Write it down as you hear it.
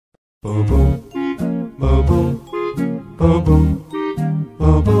Santa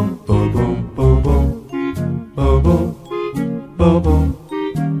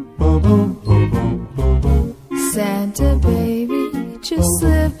baby, just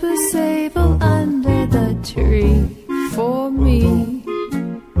slip a sable under the tree for me.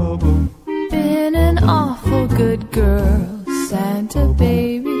 Been an awful good girl, Santa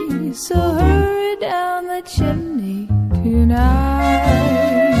baby, so hurry down the chimney tonight.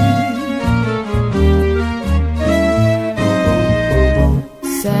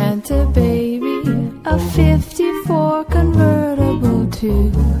 Santa baby, a 54 convertible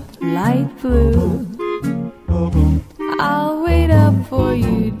to light blue. I'll wait up for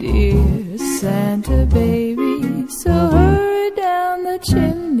you, dear Santa baby, so hurry down the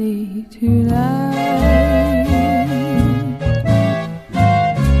chimney tonight.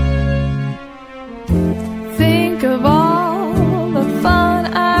 Think of all the fun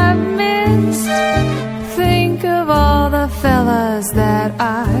I've missed. Think of all the fellas that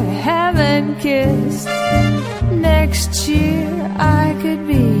I haven't kissed. Next year I could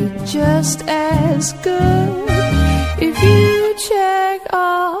be just as good if you check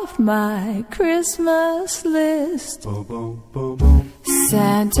off my Christmas list.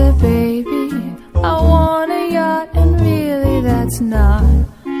 Santa baby, I want a yacht, and really that's not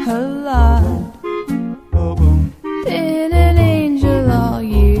a lot. Been an angel all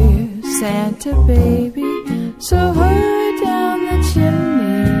year, Santa baby, so hurry down the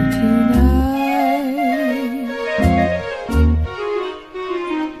chimney tonight.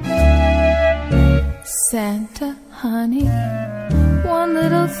 Santa honey, one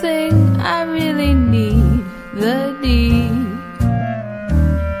little thing I really need, the deed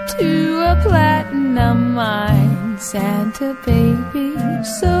to a platinum mine, Santa baby,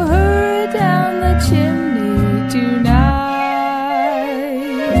 so hurry down the chimney tonight.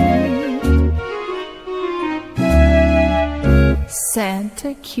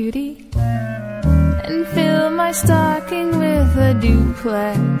 Santa cutie, and fill my stocking with a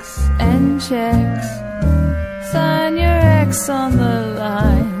duplex and checks. Sign your X on the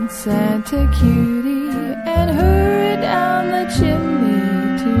line, Santa cutie, and hurry down the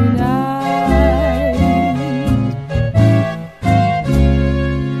chimney tonight.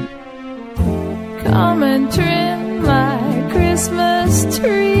 Come and trim my Christmas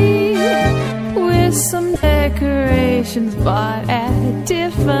tree with some decorations bought at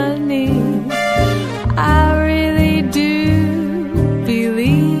Tiffany. I really do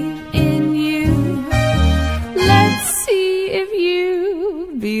believe in you. Let's see if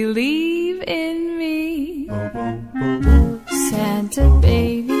you believe in me. Santa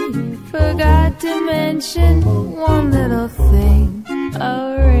baby, forgot to mention one little thing,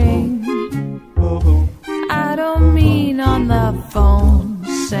 a ring. I don't mean on the phone,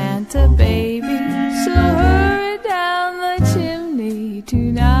 Santa baby, so hurry down the chimney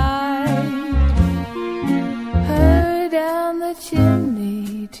tonight. Hurry down the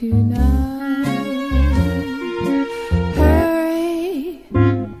chimney tonight. Hurry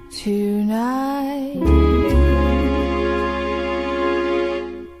tonight.